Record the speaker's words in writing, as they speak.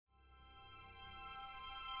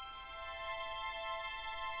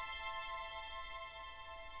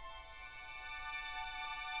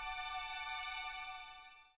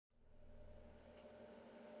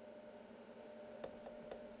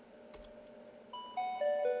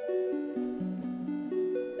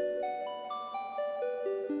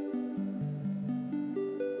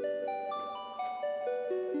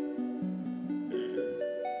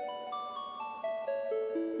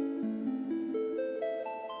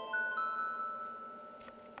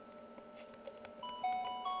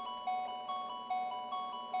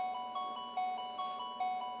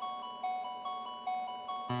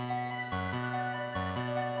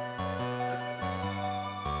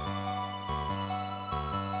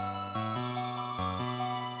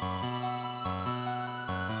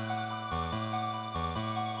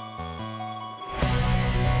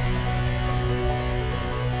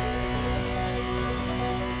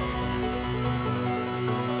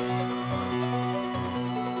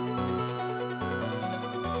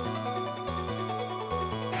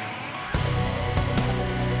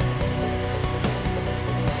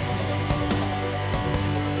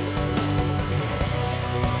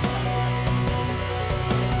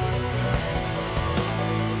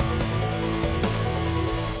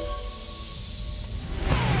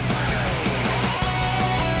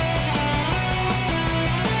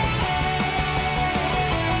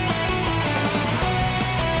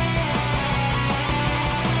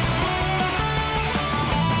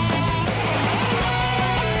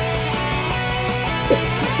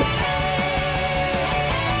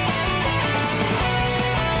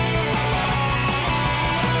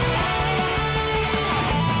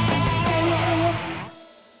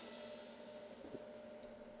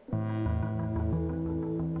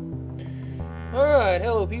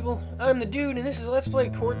Alright, hello people, I'm the dude and this is Let's Play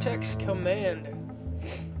Cortex Command.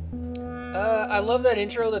 I love that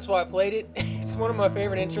intro, that's why I played it. It's one of my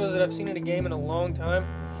favorite intros that I've seen in a game in a long time.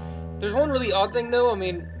 There's one really odd thing though, I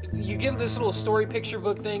mean, you give this little story picture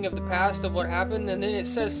book thing of the past of what happened, and then it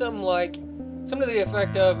says something to the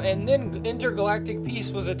effect of, and then intergalactic peace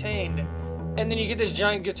was attained. And then you get this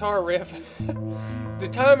giant guitar riff. The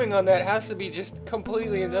timing on that has to be just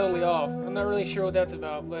completely and totally off. I'm not really sure what that's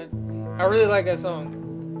about, but I really like that song.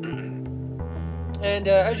 And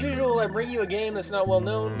as usual, I bring you a game that's not well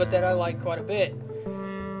known, but that I like quite a bit.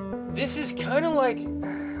 This is kind of like,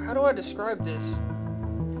 how do I describe this?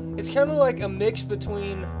 It's kind of like a mix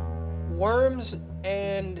between Worms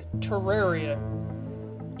and Terraria.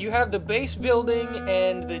 You have the base building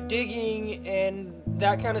and the digging and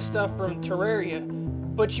that kind of stuff from Terraria,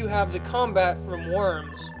 but you have the combat from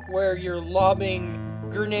Worms, where you're lobbing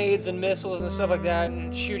grenades and missiles and stuff like that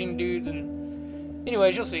and shooting dudes and...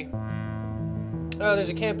 Anyways, you'll see. There's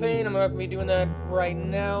a campaign. I'm not going to be doing that right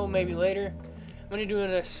now, maybe later. I'm going to be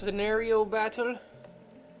doing a scenario battle.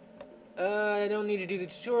 I don't need to do the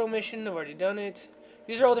tutorial mission. I've already done it.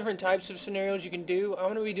 These are all different types of scenarios you can do.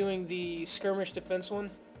 I'm going to be doing the skirmish defense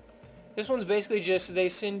one. This one's basically just they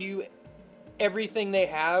send you everything they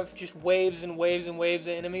have, just waves and waves and waves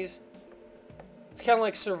of enemies. It's kind of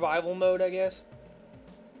like survival mode, I guess.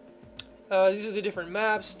 These are the different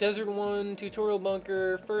maps. Desert 1, Tutorial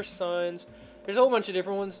Bunker, First Signs. There's a whole bunch of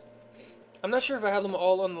different ones. I'm not sure if I have them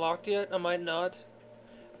all unlocked yet. I might not.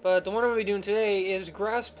 But the one I'm going to be doing today is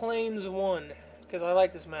Grass Plains 1, because I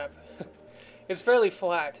like this map. It's fairly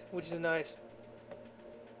flat, which is nice.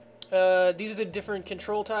 These are the different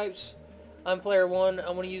control types. I'm player 1.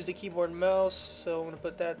 I'm going to use the keyboard and mouse, so I'm going to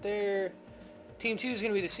put that there. Team 2 is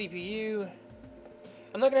going to be the CPU.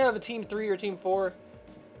 I'm not going to have a Team 3 or Team 4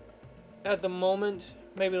 at the moment,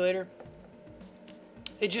 maybe later.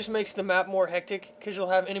 It just makes the map more hectic, because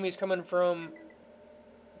you'll have enemies coming from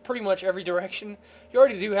pretty much every direction. You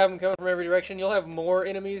already do have them coming from every direction. You'll have more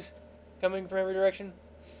enemies coming from every direction.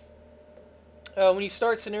 When you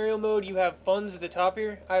start scenario mode, you have funds at the top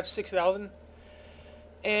here. I have 6,000.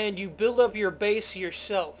 And you build up your base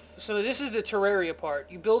yourself. So this is the Terraria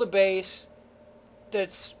part. You build a base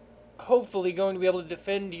that's hopefully going to be able to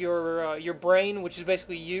defend your brain, which is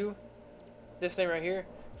basically you, this thing right here,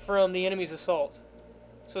 from the enemy's assault.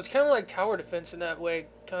 So it's kind of like tower defense in that way,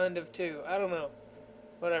 kind of too. I don't know.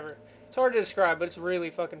 Whatever. It's hard to describe, but it's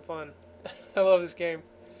really fucking fun. I love this game.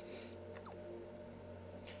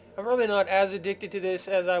 I'm probably not as addicted to this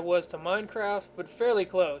as I was to Minecraft, but fairly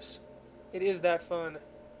close. It is that fun.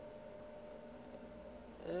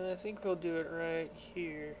 I think we'll do it right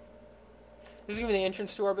here. This is going to be the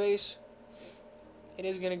entrance to our base. It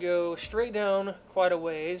is going to go straight down quite a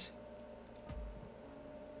ways.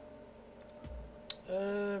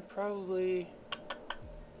 Probably...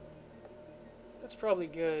 That's probably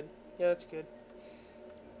good. Yeah, that's good.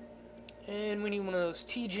 And we need one of those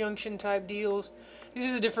T-junction type deals. These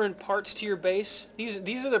are the different parts to your base.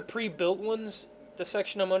 These are the pre-built ones, the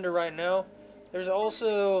section I'm under right now. There's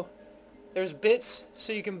bits,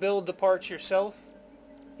 so you can build the parts yourself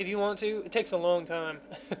if you want to. It takes a long time.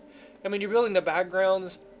 I mean, you're building the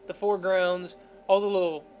backgrounds, the foregrounds, all the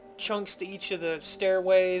little chunks to each of the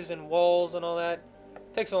stairways and walls and all that.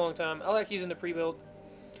 It takes a long time. I like using the pre-built.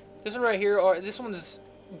 This one right here, this one's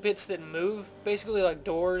bits that move, basically like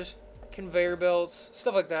doors, conveyor belts,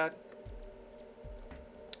 stuff like that.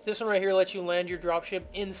 This one right here lets you land your dropship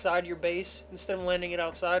inside your base instead of landing it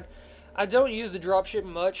outside. I don't use the dropship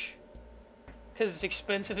much because it's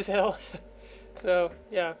expensive as hell. So,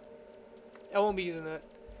 yeah. I won't be using that.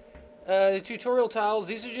 The tutorial tiles,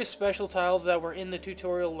 these are just special tiles that were in the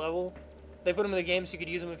tutorial level. They put them in the game so you could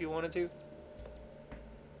use them if you wanted to.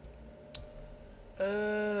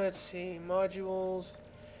 Let's see. Modules.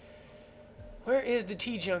 Where is the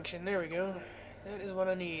T-junction? There we go. That is what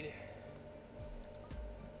I need.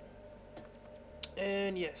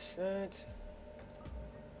 And yes, that,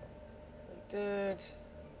 like that,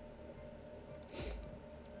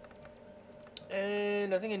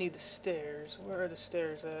 and I think I need the stairs. Where are the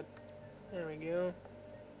stairs at? There we go.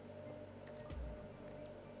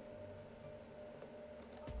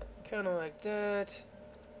 Kind of like that.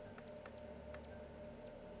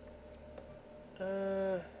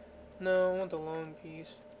 No, I want the long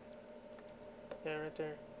piece. Yeah, right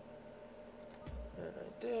there.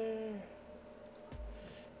 Right there.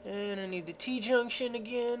 And I need the T-junction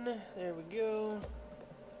again. There we go.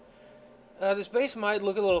 This base might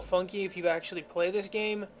look a little funky if you actually play this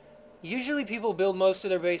game. Usually people build most of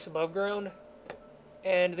their base above ground.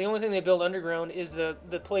 And the only thing they build underground is the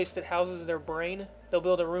place that houses their brain. They'll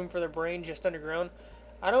build a room for their brain just underground.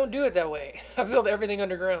 I don't do it that way. I build everything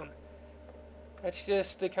underground. That's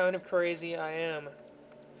just the kind of crazy I am.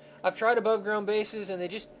 I've tried above ground bases and they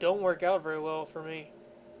just don't work out very well for me.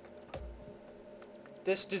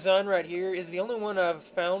 This design right here is the only one I've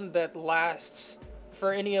found that lasts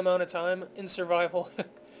for any amount of time in survival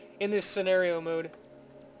in this scenario mode.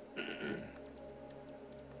 If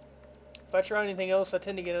I try anything else, I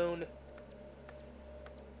tend to get owned.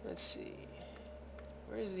 Let's see.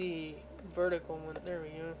 Where's the vertical one? There we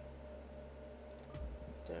go.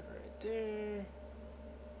 That right there.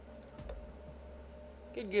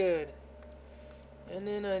 Good, good. And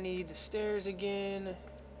then I need the stairs again.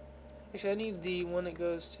 Actually, I need the one that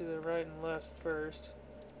goes to the right and left first.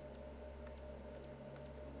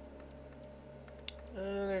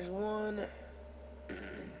 There's one.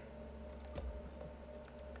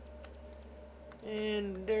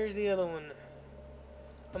 And there's the other one.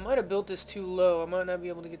 I might have built this too low. I might not be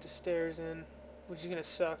able to get the stairs in, which is going to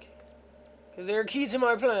suck. Because they're key to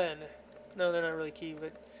my plan. No, they're not really key,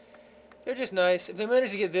 but they're just nice. If they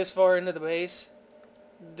manage to get this far into the base,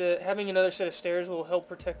 having another set of stairs will help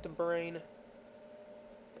protect the brain.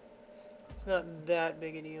 It's not that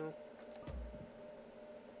big a deal.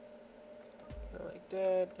 Not like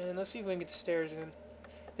that. And let's see if we can get the stairs in.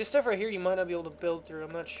 This stuff right here you might not be able to build through.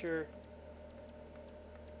 I'm not sure.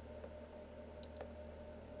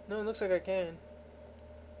 No, it looks like I can.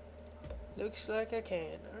 Looks like I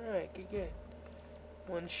can. Alright, good, good.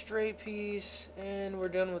 One straight piece, and we're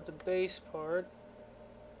done with the base part.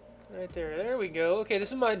 Right there. There we go. Okay,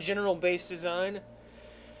 this is my general base design.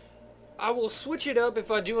 I will switch it up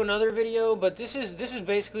if I do another video, but this is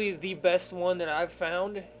basically the best one that I've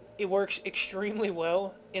found. It works extremely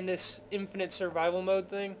well in this infinite survival mode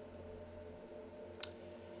thing.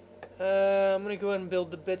 I'm going to go ahead and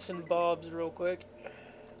build the bits and bobs real quick.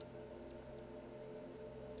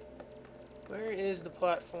 Where is the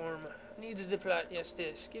platform? Needs the yes,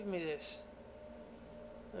 this. Give me this.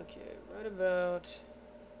 Okay, right about...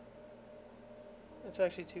 That's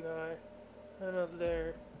actually too high. I'm up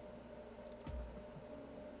there.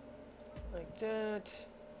 Like that.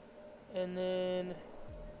 And then...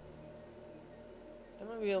 That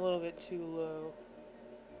might be a little bit too low.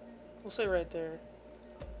 We'll say right there.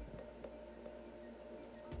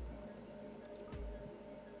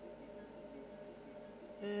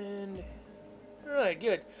 And... Alright,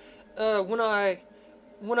 good. When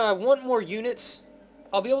I want more units,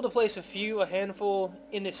 I'll be able to place a handful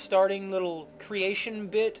in this starting little creation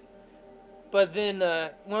bit. But then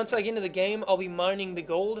once I get into the game, I'll be mining the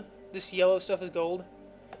gold. This yellow stuff is gold.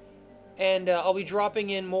 And I'll be dropping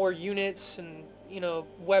in more units and, you know,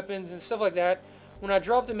 weapons and stuff like that. When I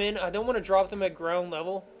drop them in, I don't want to drop them at ground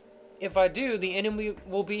level. If I do, the enemy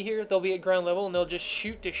will be here, they'll be at ground level, and they'll just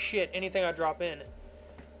shoot to shit anything I drop in.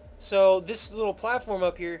 So this little platform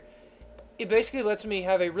up here, it basically lets me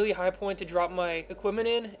have a really high point to drop my equipment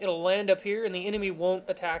in. It'll land up here and the enemy won't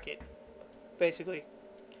attack it, basically.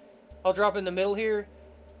 I'll drop in the middle here.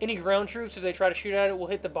 Any ground troops, if they try to shoot at it, will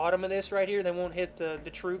hit the bottom of this right here. They won't hit the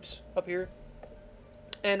troops up here.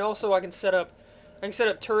 And also I can set up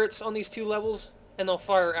turrets on these two levels and they'll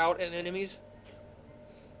fire out at enemies.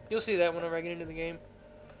 You'll see that whenever I get into the game.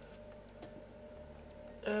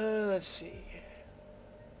 Let's see.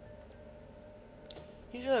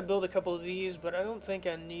 Usually I build a couple of these, but I don't think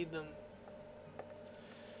I need them.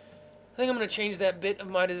 I think I'm going to change that bit of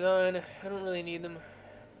my design. I don't really need them.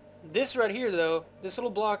 This right here, though, this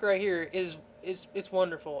little block right here it's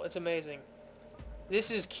wonderful. It's amazing.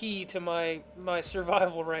 This is key to my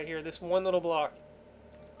survival right here, this one little block.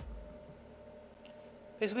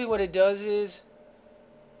 Basically what it does is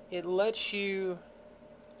it lets you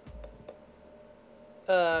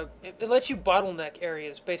it lets you bottleneck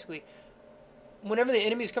areas, basically. Whenever the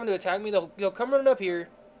enemies come to attack me, they'll come running up here.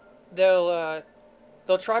 They'll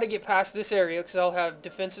try to get past this area because I'll have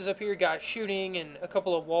defenses up here, guys shooting, and a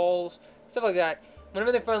couple of walls, stuff like that.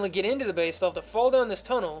 Whenever they finally get into the base, they'll have to fall down this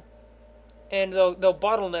tunnel, and they'll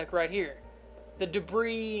bottleneck right here. The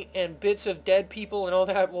debris and bits of dead people and all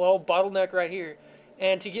that will all bottleneck right here.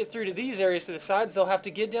 And to get through to these areas to the sides, they'll have to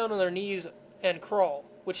get down on their knees and crawl,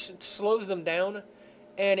 which slows them down,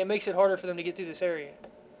 and it makes it harder for them to get through this area.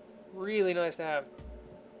 Really nice to have.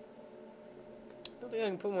 I don't think I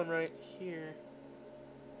can put one right here.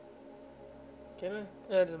 Can I?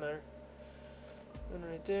 That doesn't matter. One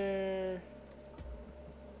right there.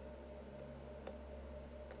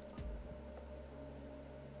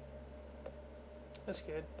 That's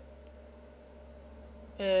good.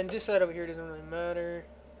 And this side over here doesn't really matter.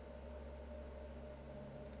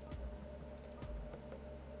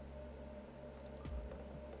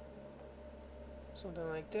 Something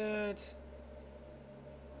like that.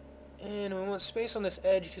 And we want space on this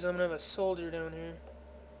edge because I'm going to have a soldier down here.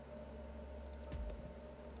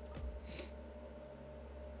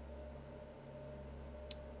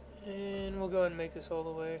 And we'll go ahead and make this all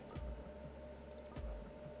the way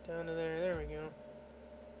down to there. There we go.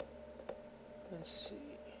 Let's see.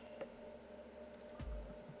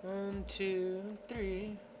 1, 2,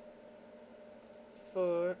 3,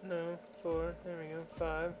 4. No, 4. There we go.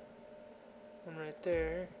 5. One right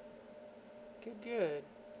there. Good, good.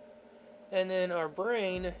 And then our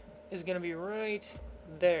brain is going to be right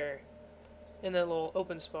there in that little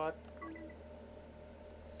open spot.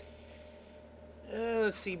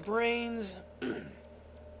 Let's see, brains.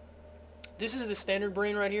 This is the standard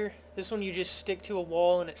brain right here. This one you just stick to a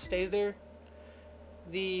wall and it stays there.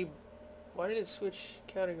 Why did it switch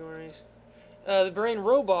categories? The brain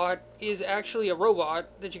robot is actually a robot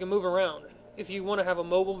that you can move around. If you want to have a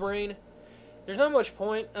mobile brain, there's not much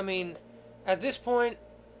point. I mean, at this point,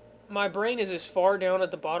 my brain is as far down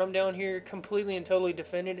at the bottom down here, completely and totally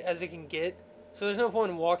defended as it can get. So there's no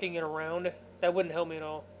point in walking it around. That wouldn't help me at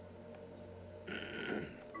all.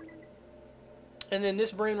 And then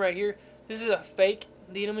this brain right here, this is a fake.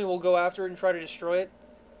 The enemy will go after it and try to destroy it.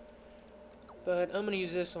 But I'm going to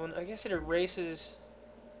use this one. I guess it erases...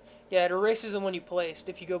 Yeah, it erases the one you placed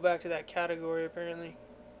if you go back to that category, apparently.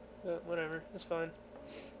 But whatever, that's fine.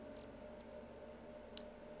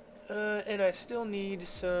 And I still need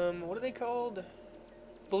some... What are they called?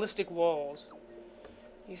 Ballistic walls.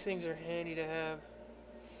 These things are handy to have.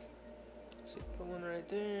 Let's see, put one right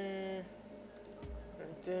there.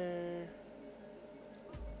 Right there.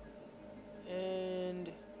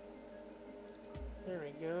 And there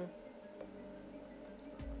we go.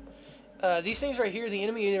 These things right here, the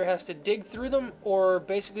enemy either has to dig through them or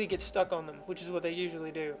basically get stuck on them, which is what they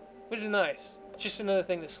usually do, which is nice. It's just another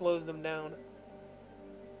thing that slows them down.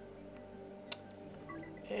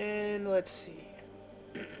 And let's see.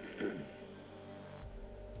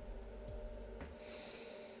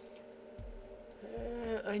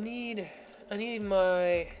 I need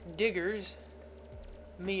my diggers.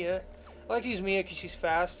 Mia. I like to use Mia because she's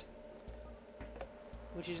fast,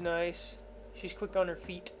 which is nice. She's quick on her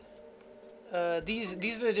feet. These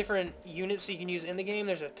are the different units that you can use in the game.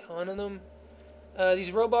 There's a ton of them.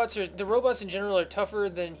 The robots in general are tougher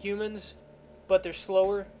than humans, but they're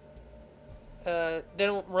slower. They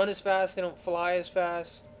don't run as fast. They don't fly as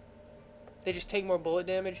fast. They just take more bullet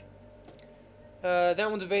damage. That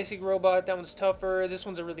one's a basic robot. That one's tougher. This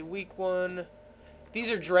one's a really weak one. These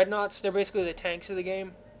are dreadnoughts. They're basically the tanks of the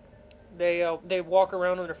game. They walk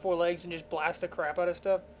around on their 4 legs and just blast the crap out of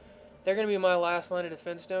stuff. They're going to be my last line of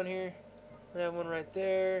defense down here. I have one right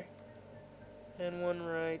there. And one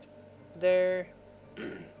right there.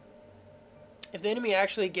 If the enemy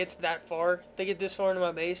actually gets that far, they get this far into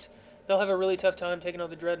my base, they'll have a really tough time taking out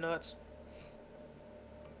the dreadnoughts.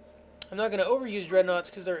 I'm not going to overuse dreadnoughts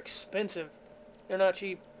because they're expensive. They're not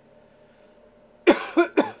cheap.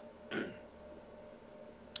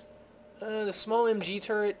 The small MG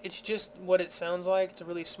turret, it's just what it sounds like. It's a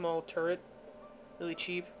really small turret. Really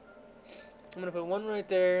cheap. I'm going to put one right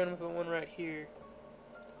there, and I'm going to put one right here.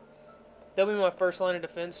 They'll be my first line of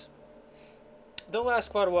defense. They'll last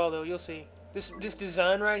quite a while, though. You'll see. This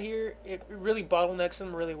design right here, it really bottlenecks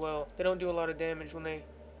them really well. They don't do a lot of damage when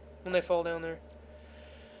they fall down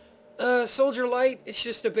there. Soldier Light, it's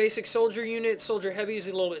just a basic soldier unit. Soldier Heavy is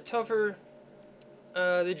a little bit tougher.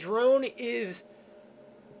 The drone is...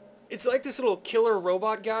 It's like this little killer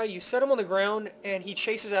robot guy. You set him on the ground, and he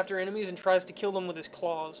chases after enemies and tries to kill them with his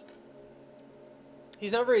claws.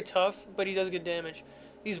 He's not very tough, but he does good damage.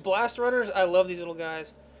 These blast runners, I love these little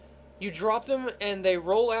guys. You drop them, and they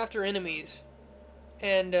roll after enemies.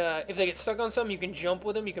 And if they get stuck on something, you can jump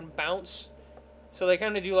with them. You can bounce. So they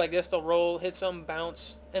kind of do like this. They'll roll, hit something,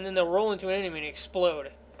 bounce, and then they'll roll into an enemy and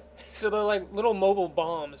explode. So they're like little mobile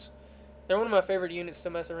bombs. They're one of my favorite units to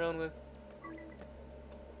mess around with.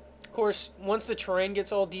 Of course, once the terrain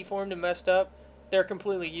gets all deformed and messed up, they're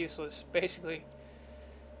completely useless, basically.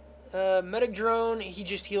 Medic drone, he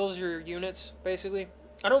just heals your units, basically.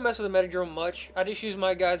 I don't mess with the medic drone much. I just use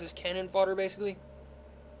my guys as cannon fodder, basically.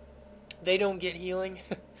 They don't get healing.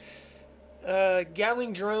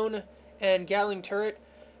 Gatling drone and Gatling turret.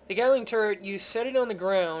 The Gatling turret, you set it on the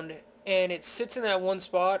ground, and it sits in that one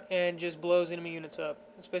spot and just blows enemy units up.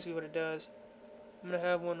 That's basically what it does. I'm going to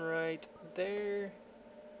have one right there.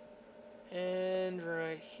 And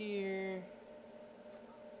right here.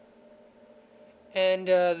 And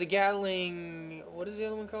the Gatling, what is the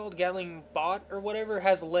other one called? Gatling bot or whatever,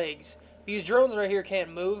 has legs. These drones right here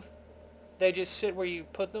can't move. They just sit where you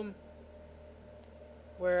put them.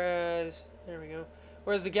 Whereas, there we go.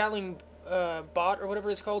 Whereas the Gatling bot or whatever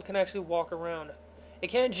it's called can actually walk around. It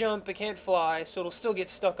can't jump, it can't fly, so it'll still get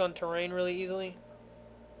stuck on terrain really easily.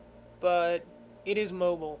 But it is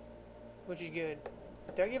mobile, which is good.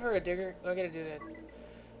 Did I give her a digger? I gotta do that.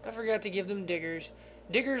 I forgot to give them diggers.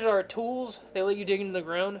 Diggers are tools. They let you dig into the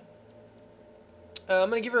ground. I'm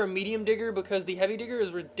gonna give her a medium digger because the heavy digger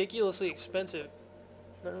is ridiculously expensive.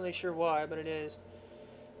 Not really sure why, but it is.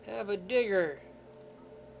 Have a digger.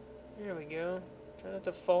 There we go. Try not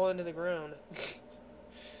to fall into the ground.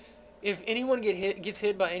 If anyone gets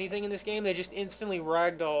hit by anything in this game, they just instantly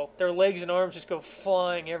ragdoll. Their legs and arms just go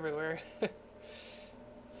flying everywhere.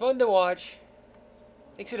 Fun to watch.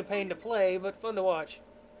 Makes it a pain to play, but fun to watch.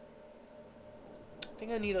 I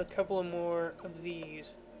think I need a couple of more of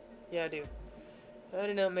these. Yeah, I do. I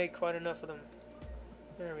did not make quite enough of them.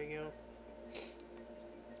 There we go.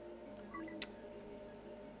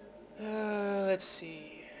 Let's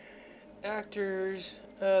see. Actors.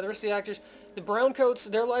 The rest of the actors. The brown coats,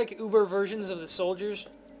 they're like Uber versions of the soldiers.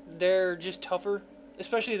 They're just tougher.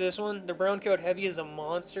 Especially this one. The brown coat heavy is a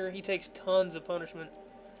monster. He takes tons of punishment.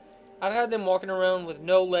 I've had them walking around with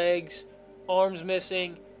no legs, arms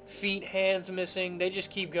missing, feet, hands missing. They just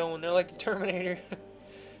keep going. They're like the Terminator.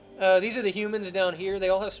 These are the humans down here. They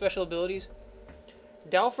all have special abilities.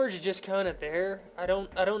 Dalford's just kind of there. I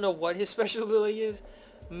don't know what his special ability is.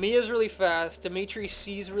 Mia's really fast. Dimitri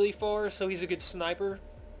sees really far, so he's a good sniper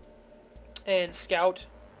and scout.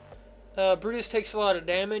 Brutus takes a lot of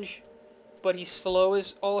damage, but he's slow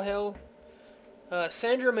as all hell.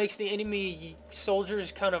 Sandra makes the enemy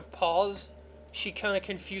soldiers kind of pause. She kind of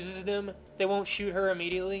confuses them. They won't shoot her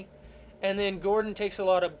immediately. And then Gordon takes a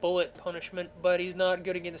lot of bullet punishment, but he's not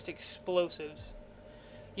good against explosives.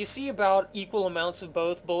 You see about equal amounts of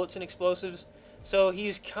both bullets and explosives, so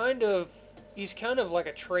he's kind of like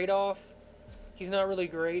a trade-off. He's not really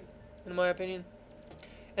great, in my opinion.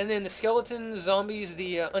 And then the skeletons, zombies,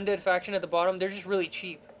 the undead faction at the bottom, they're just really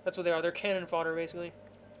cheap. That's what they are. They're cannon fodder, basically.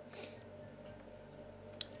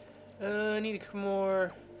 I need a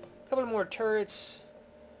couple more turrets.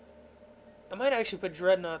 I might actually put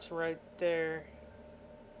dreadnoughts right there.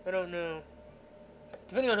 I don't know.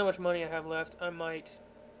 Depending on how much money I have left, I might.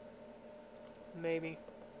 Maybe.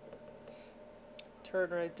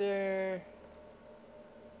 Turret right there.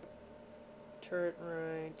 Turret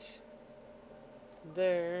right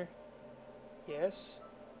there. Yes.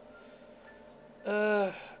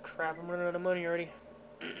 Crap, I'm running out of money already.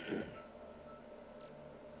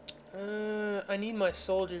 I need my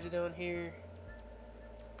soldiers down here.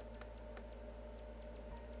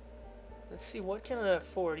 Let's see, what can I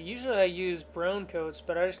afford? Usually I use brown coats,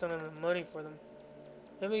 but I just don't have enough money for them.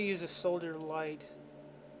 Let me use a soldier light.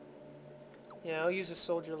 Yeah, I'll use a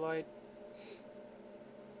soldier light.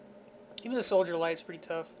 Even the soldier light's pretty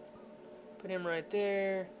tough. Put him right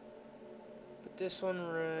there. Put this one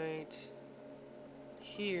right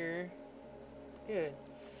here. Good.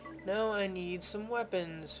 Now I need some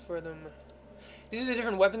weapons for them. These are the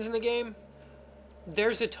different weapons in the game.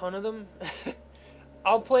 There's a ton of them.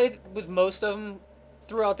 I'll play with most of them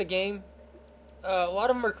throughout the game. A lot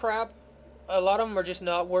of them are crap. A lot of them are just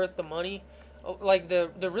not worth the money. Like the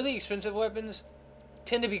really expensive weapons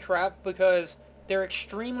tend to be crap because they're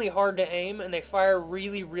extremely hard to aim and they fire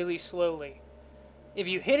really, really slowly. If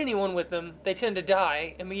you hit anyone with them, they tend to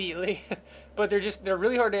die immediately. But they're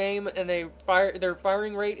really hard to aim and their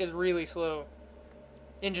firing rate is really slow.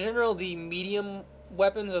 In general, the medium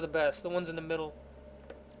weapons are the best, the ones in the middle.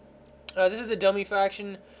 This is the dummy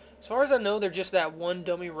faction. As far as I know, they're just that one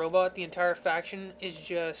dummy robot. The entire faction is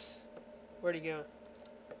just... Where'd he go?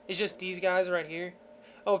 It's just these guys right here.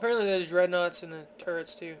 Oh, apparently there's dreadnoughts and the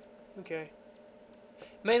turrets too. Okay.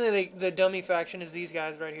 Mainly the dummy faction is these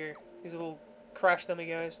guys right here. These little crash dummy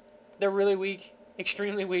guys. They're really weak.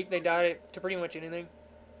 Extremely weak. They die to pretty much anything.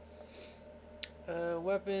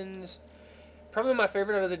 Weapons. Probably my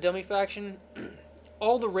favorite out of the dummy faction.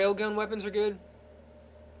 All the railgun weapons are good.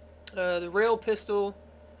 The rail pistol,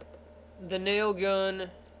 the nail gun,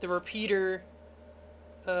 the repeater,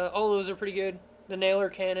 all those are pretty good. The nailer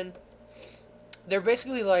cannon. They're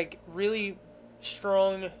basically like really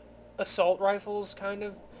strong assault rifles, kind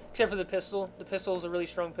of. Except for the pistol. The pistol is a really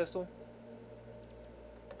strong pistol.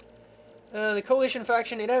 The Coalition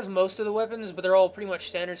faction, it has most of the weapons, but they're all pretty much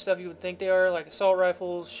standard stuff you would think they are, like assault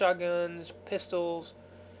rifles, shotguns, pistols,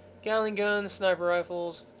 Gatling guns, sniper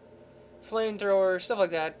rifles, flamethrowers, stuff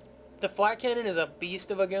like that. The flat cannon is a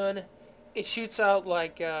beast of a gun. It shoots out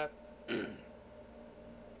like,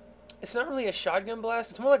 it's not really a shotgun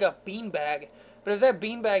blast, it's more like a beanbag. But if that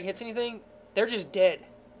beanbag hits anything, they're just dead.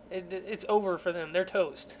 It's over for them. They're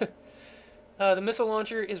toast. The missile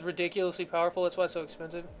launcher is ridiculously powerful, that's why it's so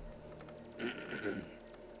expensive.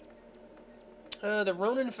 The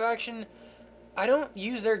Ronin faction, I don't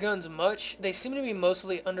use their guns much. They seem to be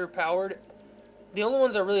mostly underpowered. The only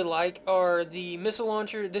ones I really like are the missile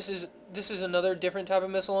launcher. This is another different type of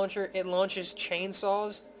missile launcher. It launches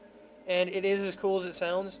chainsaws, and it is as cool as it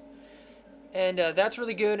sounds. And that's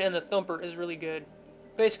really good, and the Thumper is really good.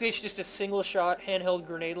 Basically, it's just a single-shot handheld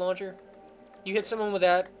grenade launcher. You hit someone with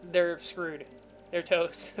that, they're screwed. They're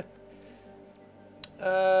toast.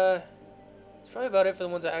 That's probably about it for the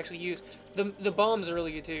ones I actually use. The bombs are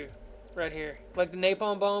really good too, right here. Like the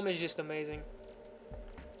napalm bomb is just amazing.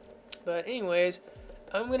 But anyways,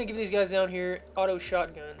 I'm going to give these guys down here auto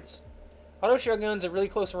shotguns. Auto shotguns at really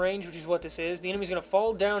close range, which is what this is. The enemy's going to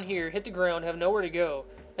fall down here, hit the ground, have nowhere to go,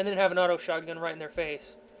 and then have an auto shotgun right in their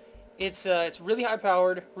face. It's really high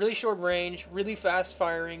powered, really short range, really fast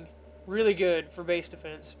firing, really good for base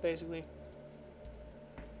defense, basically.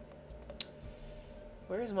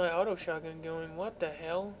 Where is my auto shotgun going? What the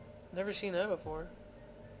hell? Never seen that before.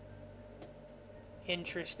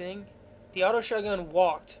 Interesting. The auto shotgun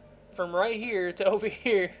walked from right here to over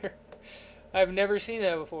here. I've never seen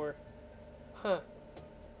that before. Huh.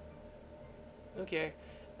 Okay.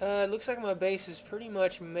 It looks like my base is pretty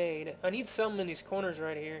much made. I need something in these corners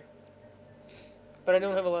right here. But I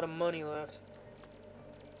don't have a lot of money left.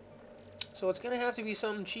 So it's going to have to be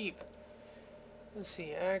something cheap. Let's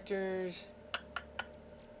see. Actors.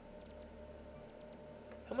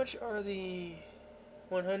 How much are the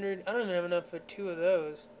 100? I don't even have enough for 2 of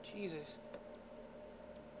those. Jesus.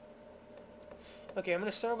 Okay, I'm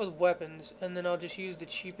going to start with weapons, and then I'll just use the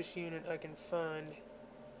cheapest unit I can find.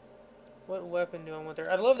 What weapon do I want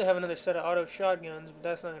there? I'd love to have another set of auto shotguns, but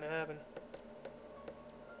that's not going to happen.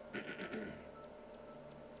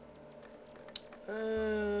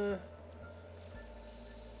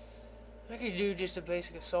 I could do just a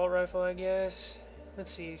basic assault rifle, I guess.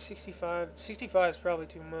 Let's see, 65. 65 is probably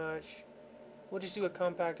too much. We'll just do a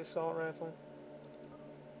compact assault rifle.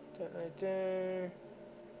 That right there.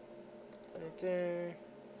 Right there.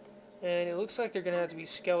 And it looks like they're going to have to be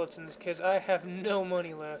skeletons, because I have no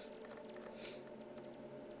money left.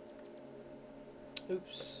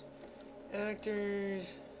 Oops.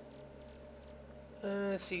 Actors.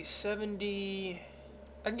 Let's see, 70.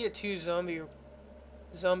 I can get 2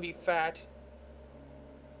 zombie fat.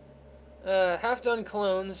 Half-done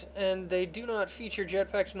clones, and they do not feature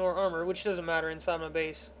jetpacks nor armor, which doesn't matter inside my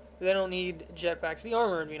base. They don't need jetpacks. The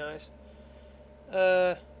armor would be nice.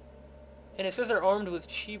 And it says they're armed with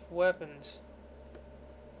cheap weapons.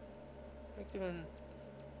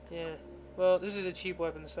 Yeah. Well, this is a cheap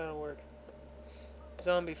weapon, so that'll work.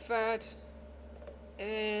 Zombie fat.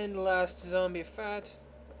 And last zombie fat.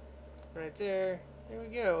 Right there. There we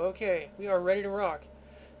go. Okay. We are ready to rock.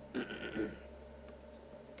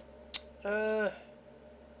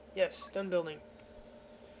 Yes. Done building.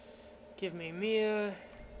 Give me Mia.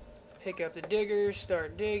 Pick up the digger.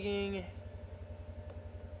 Start digging.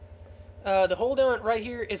 The hold down right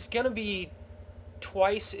here, it's going to be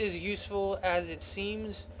twice as useful as it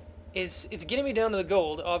seems. It's getting me down to the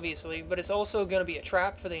gold, obviously, but it's also going to be a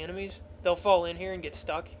trap for the enemies. They'll fall in here and get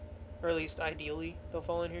stuck. Or at least, ideally, they'll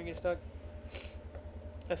fall in here and get stuck.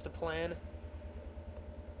 That's the plan.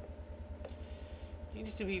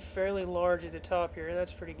 Needs to be fairly large at the top here.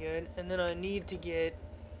 That's pretty good. And then I need to get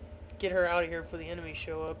her out of here before the enemies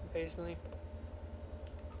show up, basically.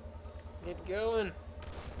 Get going.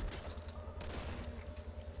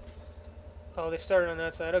 Oh, they started on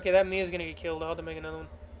that side. Okay, that Mia's gonna get killed. I'll have to make another one.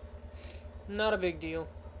 Not a big deal.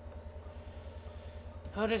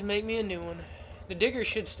 I'll just make me a new one. The digger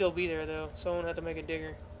should still be there, though, so I won't have to make a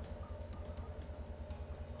digger.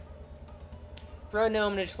 Right now,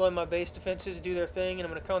 I'm gonna just let my base defenses do their thing, and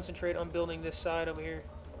I'm gonna concentrate on building this side over here.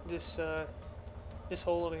 This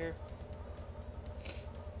hole over here.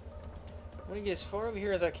 I'm gonna get as far over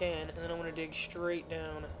here as I can, and then I'm gonna dig straight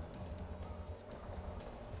down.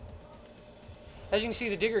 As you can see,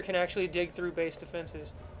 the digger can actually dig through base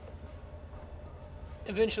defenses.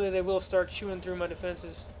 Eventually, they will start chewing through my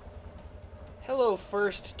defenses. Hello,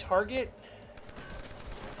 first target.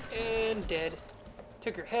 And dead.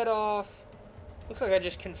 Took her head off. Looks like I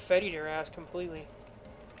just confettied her ass completely.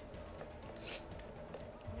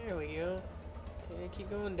 There we go. Okay, keep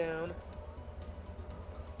going down.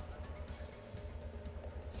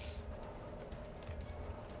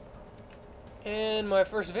 And my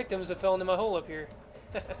first victims have fallen into my hole up here.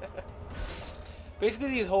 Basically,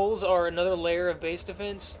 these holes are another layer of base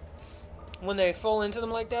defense. When they fall into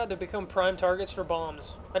them like that, they become prime targets for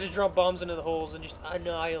bombs. I just drop bombs into the holes and just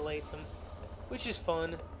annihilate them. Which is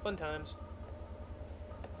fun. Fun times.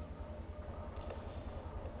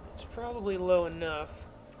 It's probably low enough.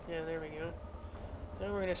 Yeah, there we go.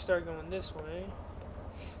 Now we're gonna start going this way.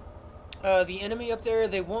 The enemy up there,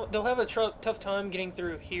 they'll have a tough time getting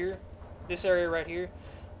through here, this area right here.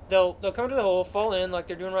 They'll come to the hole, fall in like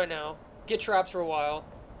they're doing right now, get trapped for a while.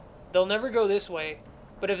 They'll never go this way,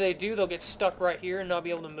 but if they do, they'll get stuck right here and not be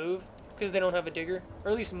able to move because they don't have a digger,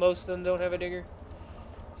 or at least most of them don't have a digger.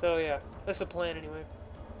 So yeah, that's the plan anyway.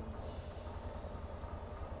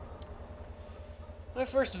 My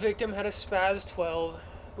first victim had a Spaz 12,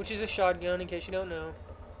 which is a shotgun in case you don't know,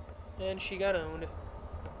 and she got owned.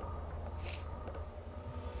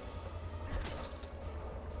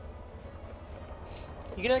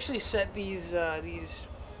 You can actually set these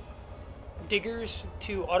diggers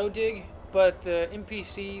to auto dig, but the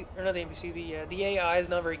NPC, or not the NPC, the AI is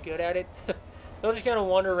not very good at it. They'll just kind of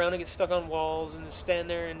wander around and get stuck on walls and just stand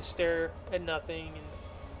there and stare at nothing, and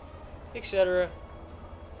etc.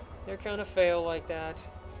 They're kind of fail like that.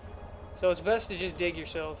 So it's best to just dig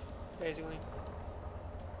yourself, basically.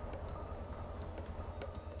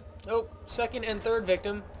 Oh, second and third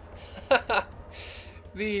victim.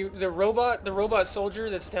 The robot soldier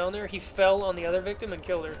that's down there, he fell on the other victim and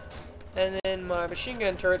killed her. And then my machine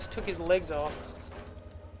gun turrets took his legs off.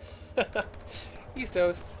 He's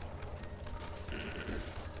toast.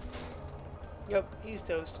 Yep, he's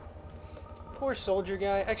toast. Poor soldier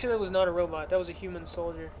guy. Actually, that was not a robot. That was a human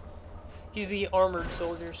soldier. He's the armored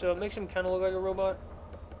soldier, so it makes him kind of look like a robot.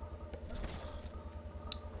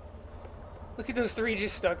 Look at those three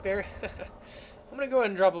just stuck there. I'm gonna go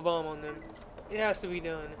ahead and drop a bomb on them. It has to be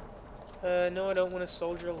done. No, I don't want a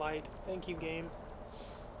soldier light. Thank you, game.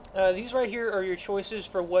 These right here are your choices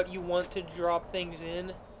for what you want to drop things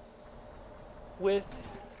in with.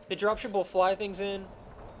 The dropship will fly things in.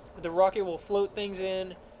 The rocket will float things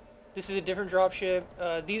in. This is a different dropship.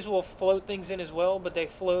 These will float things in as well, but they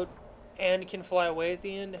float and can fly away at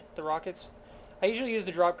the end, the rockets. I usually use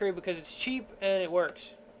the drop crate because it's cheap and it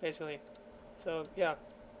works, basically. So, yeah.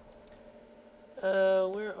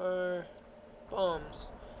 Where are bombs?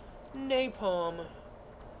 Napalm.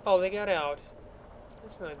 Oh, they got out.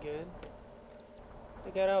 That's not good.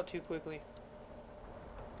 They got out too quickly.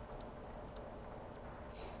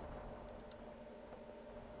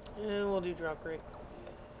 And we'll do drop crate.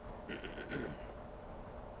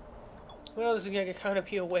 Well, this is going to kind of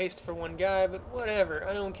be a waste for one guy, but whatever.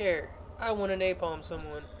 I don't care. I want to napalm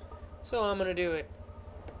someone. So I'm going to do it.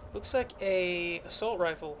 Looks like a assault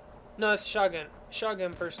rifle. No, it's a shotgun. A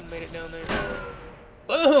shotgun person made it down there.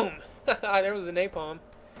 Boom! There was the napalm.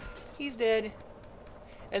 He's dead.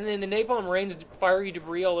 And then the napalm rains fiery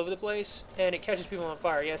debris all over the place, and it catches people on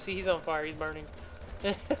fire. Yeah, see, he's on fire. He's burning.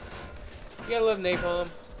 You gotta love napalm.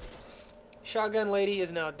 Shotgun lady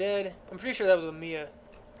is now dead. I'm pretty sure that was a Mia.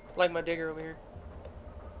 Like my digger over here.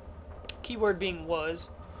 Keyword being was.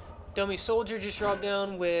 Dummy soldier just dropped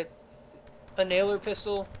down with a nailer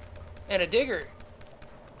pistol and a digger.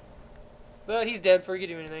 But he's dead before he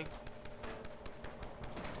could do anything.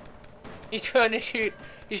 He's trying to shoot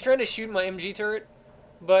my MG turret,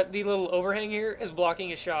 but the little overhang here is blocking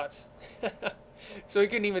his shots. So he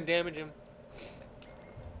couldn't even damage him.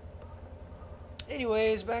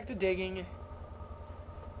 Anyways, back to digging.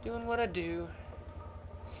 Doing what I do.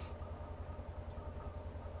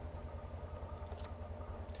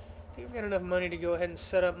 I think I've got enough money to go ahead and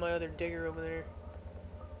set up my other digger over there.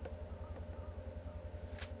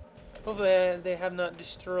 Hopefully they have not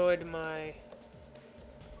destroyed my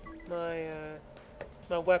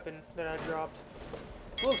weapon that I dropped.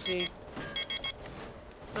 We'll see.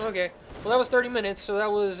 Okay. Well, that was 30 minutes, so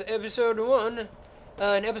that was episode 1.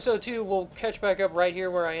 In episode 2, we'll catch back up right here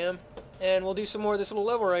where I am, and we'll do some more of this little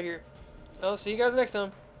level right here. I'll see you guys next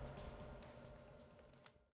time.